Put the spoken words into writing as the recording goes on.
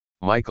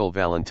Michael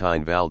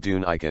Valentine Val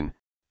Doonican,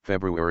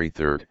 February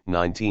 3,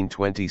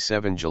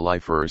 1927 – July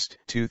 1,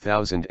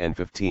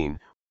 2015,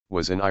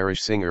 was an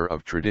Irish singer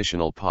of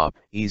traditional pop,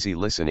 easy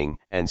listening,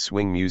 and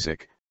swing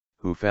music,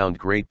 who found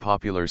great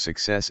popular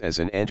success as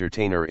an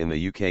entertainer in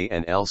the UK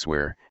and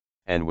elsewhere,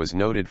 and was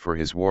noted for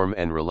his warm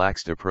and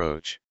relaxed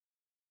approach.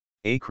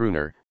 A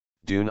crooner,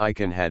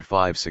 Doonican had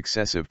 5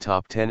 successive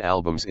top 10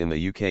 albums in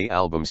the UK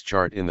albums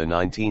chart in the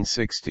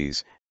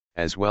 1960s,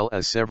 as well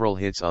as several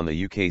hits on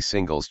the UK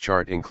singles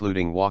chart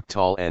including Walk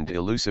Tall and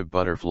Elusive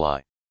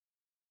Butterfly.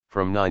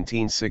 From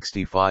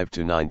 1965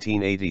 to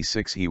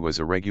 1986 he was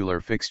a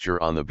regular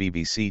fixture on the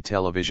BBC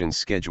television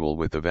schedule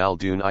with the Val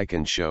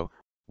Doonican Show,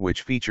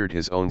 which featured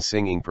his own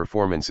singing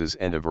performances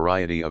and a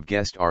variety of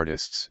guest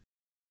artists.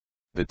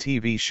 The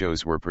TV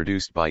shows were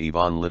produced by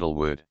Yvonne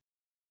Littlewood.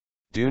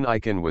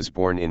 Doonican was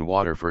born in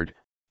Waterford,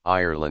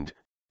 Ireland,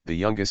 the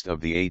youngest of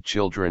the 8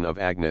 children of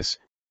Agnes,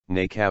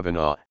 née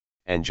Kavanagh,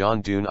 and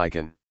John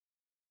Doonican.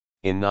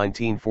 In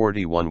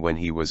 1941, when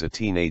he was a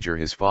teenager,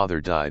 his father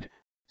died,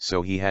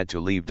 so he had to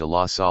leave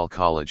Salle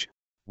College,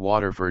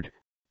 Waterford,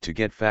 to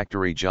get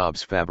factory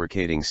jobs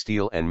fabricating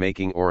steel and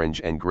making orange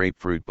and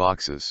grapefruit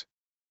boxes.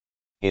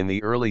 In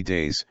the early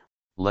days,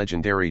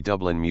 legendary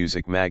Dublin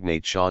music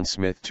magnate Sean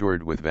Smyth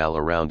toured with Val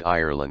around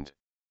Ireland.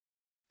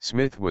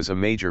 Smyth was a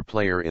major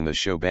player in the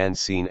showband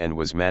scene and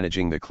was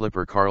managing the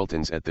Clipper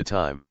Carltons at the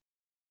time.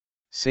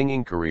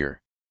 Singing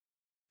career.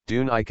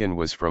 Doonican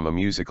was from a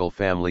musical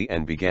family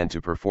and began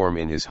to perform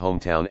in his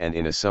hometown and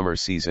in a summer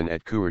season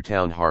at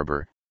Town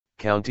Harbour,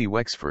 County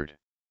Wexford.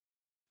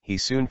 He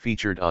soon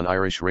featured on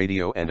Irish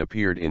radio and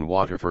appeared in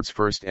Waterford's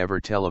first ever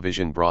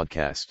television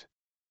broadcast.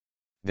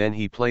 Then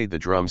he played the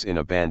drums in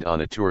a band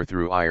on a tour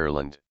through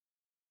Ireland.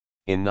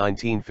 In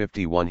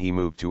 1951 he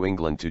moved to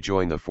England to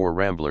join the Four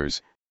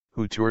Ramblers,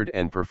 who toured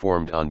and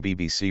performed on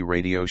BBC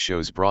radio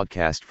shows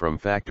broadcast from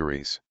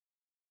factories.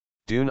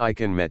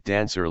 Doonican met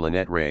dancer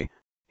Lynette Ray,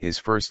 his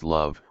first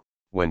love,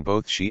 when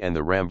both she and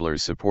the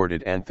Ramblers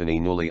supported Anthony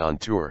Newley on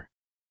tour.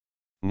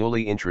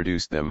 Newley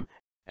introduced them,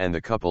 and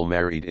the couple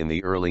married in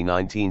the early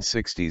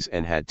 1960s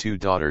and had 2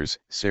 daughters,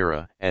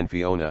 Sarah and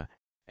Fiona,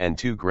 and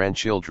 2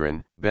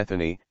 grandchildren,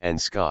 Bethany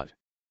and Scott.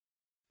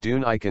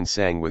 Doonican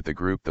sang with the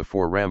group the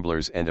Four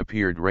Ramblers and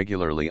appeared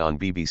regularly on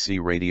BBC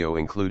radio,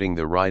 including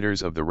the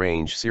Riders of the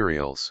Range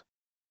serials.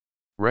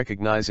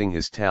 Recognizing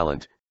his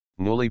talent,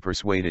 Newley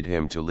persuaded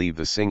him to leave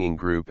the singing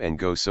group and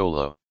go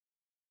solo.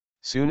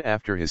 Soon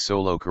after his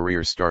solo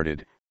career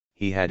started,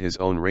 he had his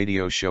own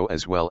radio show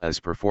as well as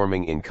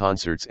performing in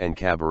concerts and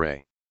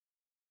cabaret.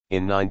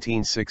 In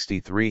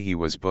 1963 he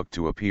was booked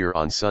to appear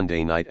on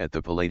Sunday Night at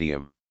the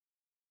Palladium.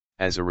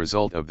 As a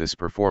result of this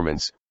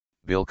performance,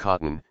 Bill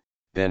Cotton,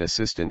 then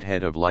assistant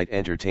head of Light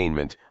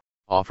Entertainment,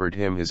 offered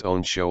him his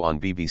own show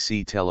on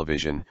BBC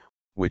television,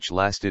 which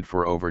lasted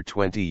for over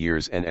 20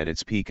 years and at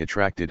its peak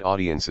attracted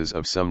audiences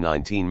of some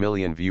 19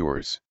 million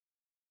viewers.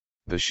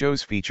 The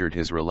shows featured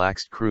his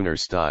relaxed crooner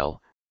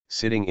style,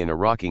 sitting in a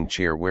rocking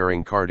chair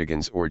wearing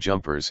cardigans or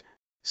jumpers,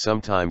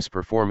 sometimes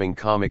performing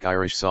comic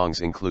Irish songs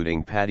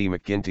including Paddy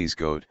McGinty's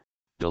Goat,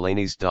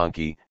 Delaney's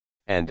Donkey,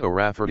 and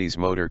O'Rafferty's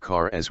Motor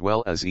Car, as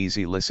well as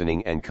easy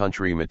listening and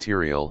country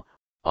material,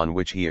 on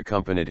which he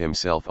accompanied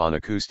himself on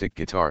acoustic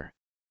guitar.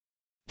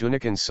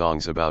 Doonican's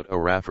songs about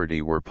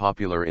O'Rafferty were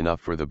popular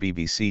enough for the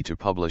BBC to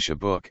publish a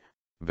book,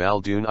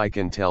 Val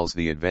Doonican Tells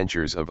the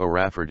Adventures of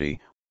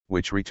O'Rafferty,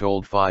 which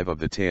retold 5 of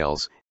the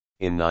tales,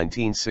 in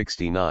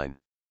 1969.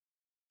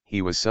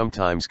 He was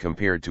sometimes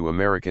compared to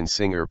American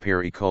singer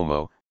Perry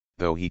Como,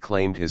 though he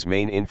claimed his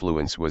main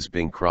influence was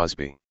Bing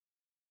Crosby.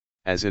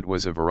 As it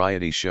was a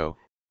variety show,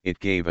 it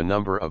gave a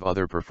number of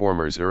other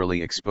performers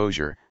early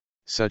exposure,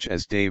 such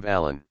as Dave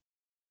Allen.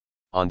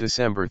 On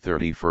December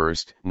 31,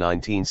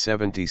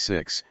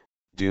 1976,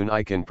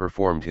 Doonican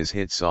performed his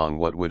hit song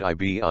What Would I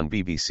Be on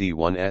BBC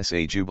One's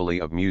A Jubilee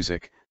of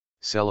Music,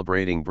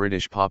 celebrating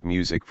British pop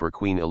music for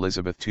Queen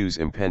Elizabeth II's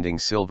impending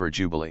Silver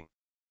Jubilee.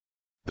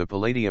 The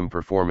Palladium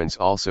performance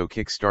also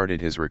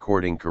kick-started his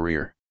recording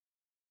career.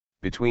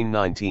 Between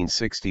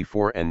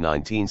 1964 and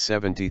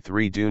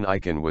 1973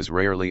 Doonican was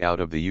rarely out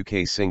of the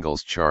UK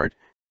singles chart,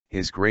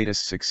 his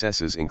greatest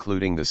successes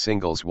including the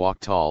singles Walk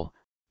Tall,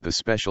 The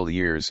Special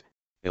Years,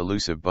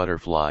 Elusive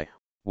Butterfly,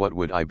 What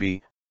Would I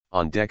Be,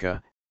 on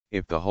Decca,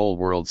 If the Whole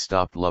World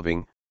Stopped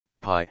Loving,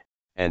 Pie,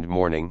 and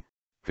Morning,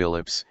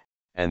 Phillips,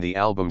 and the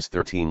albums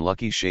 13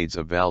 Lucky Shades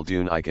of Val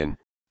Doonican,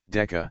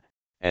 Decca,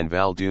 and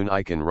Val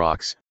Doonican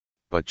Rocks,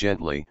 But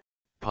Gently,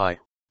 Pie,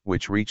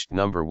 which reached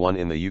number 1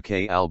 in the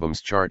UK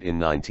albums chart in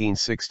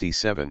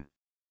 1967.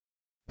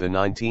 The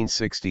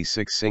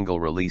 1966 single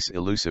release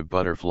Elusive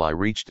Butterfly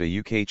reached a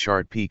UK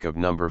chart peak of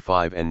number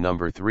 5 and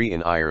number 3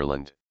 in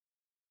Ireland.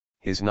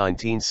 His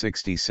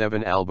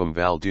 1967 album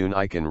Val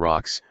Doonican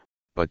Rocks,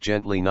 But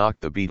Gently knocked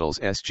the Beatles'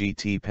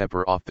 Sgt.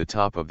 Pepper off the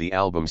top of the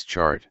albums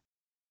chart.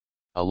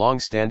 A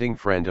long-standing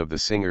friend of the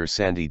singer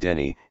Sandy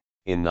Denny,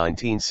 in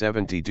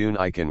 1970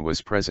 Doonican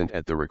was present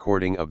at the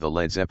recording of the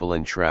Led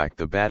Zeppelin track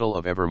The Battle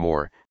of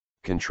Evermore,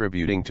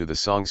 contributing to the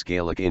song's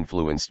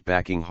Gaelic-influenced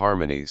backing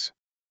harmonies.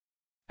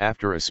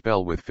 After a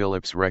spell with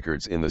Philips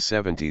Records in the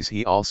 70s,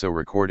 he also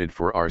recorded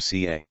for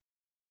RCA.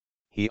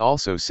 He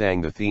also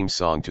sang the theme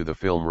song to the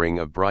film Ring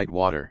of Bright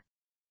Water.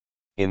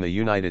 In the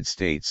United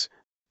States,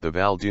 the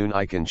Val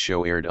Doonican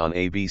Show aired on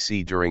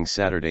ABC during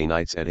Saturday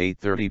nights at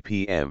 8:30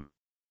 p.m.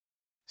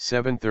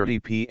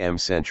 7:30 p.m.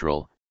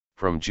 Central,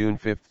 from June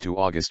 5 to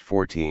August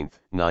 14,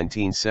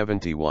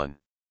 1971.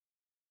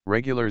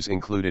 Regulars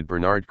included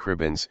Bernard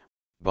Cribbins,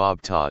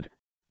 Bob Todd,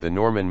 the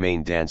Norman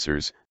Main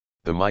Dancers,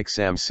 the Mike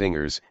Sam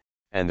Singers,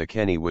 and the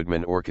Kenny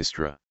Woodman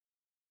Orchestra.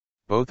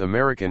 Both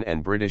American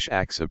and British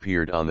acts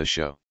appeared on the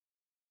show.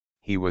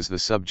 He was the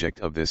subject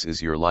of This Is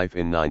Your Life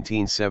in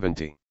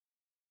 1970.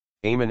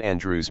 Eamon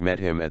Andrews met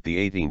him at the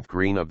 18th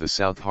green of the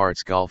South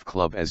Hearts Golf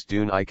Club as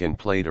Doonican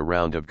played a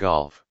round of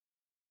golf.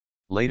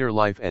 Later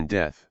life and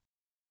death.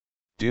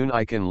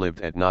 Doonican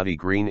lived at Knotty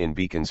Green in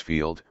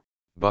Beaconsfield,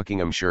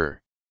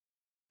 Buckinghamshire.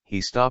 He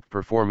stopped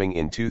performing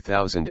in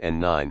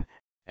 2009,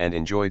 and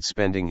enjoyed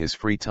spending his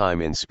free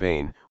time in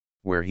Spain,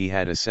 where he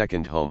had a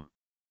second home.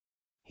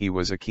 He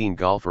was a keen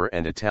golfer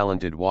and a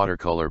talented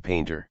watercolor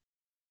painter.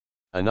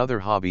 Another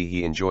hobby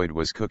he enjoyed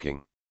was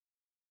cooking.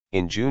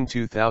 In June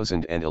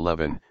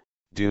 2011,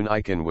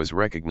 Doonican was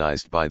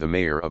recognized by the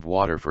mayor of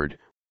Waterford,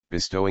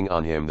 bestowing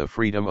on him the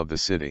freedom of the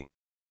city.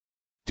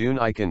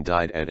 Doonican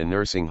died at a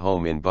nursing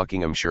home in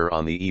Buckinghamshire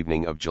on the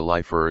evening of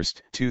July 1,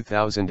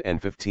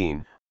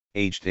 2015,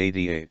 aged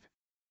 88.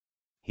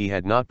 He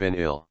had not been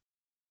ill.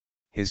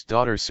 His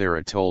daughter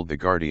Sarah told The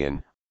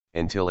Guardian,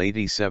 until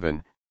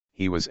 87,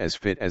 he was as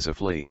fit as a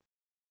flea.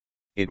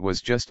 It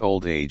was just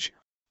old age,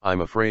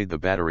 I'm afraid the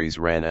batteries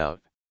ran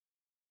out.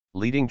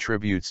 Leading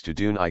tributes to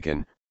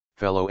Doonican,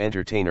 fellow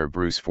entertainer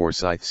Bruce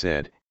Forsyth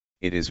said,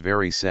 "It is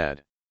very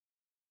sad.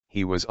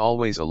 He was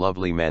always a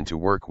lovely man to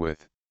work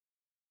with.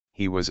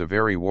 He was a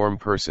very warm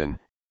person,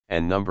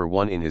 and number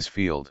one in his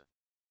field.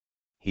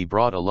 He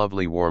brought a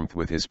lovely warmth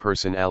with his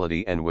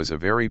personality and was a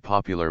very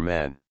popular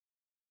man."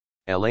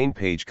 Elaine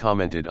Page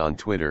commented on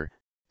Twitter,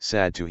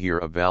 "Sad to hear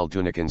of Val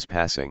Doonican's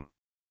passing.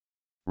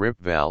 Rip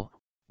Val,"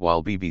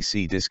 while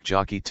BBC disc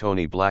jockey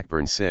Tony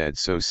Blackburn said,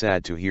 "So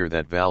sad to hear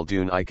that Val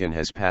Doonican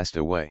has passed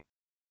away.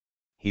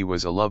 He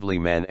was a lovely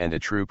man and a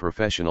true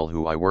professional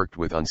who I worked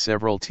with on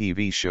several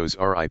TV shows.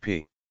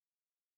 RIP."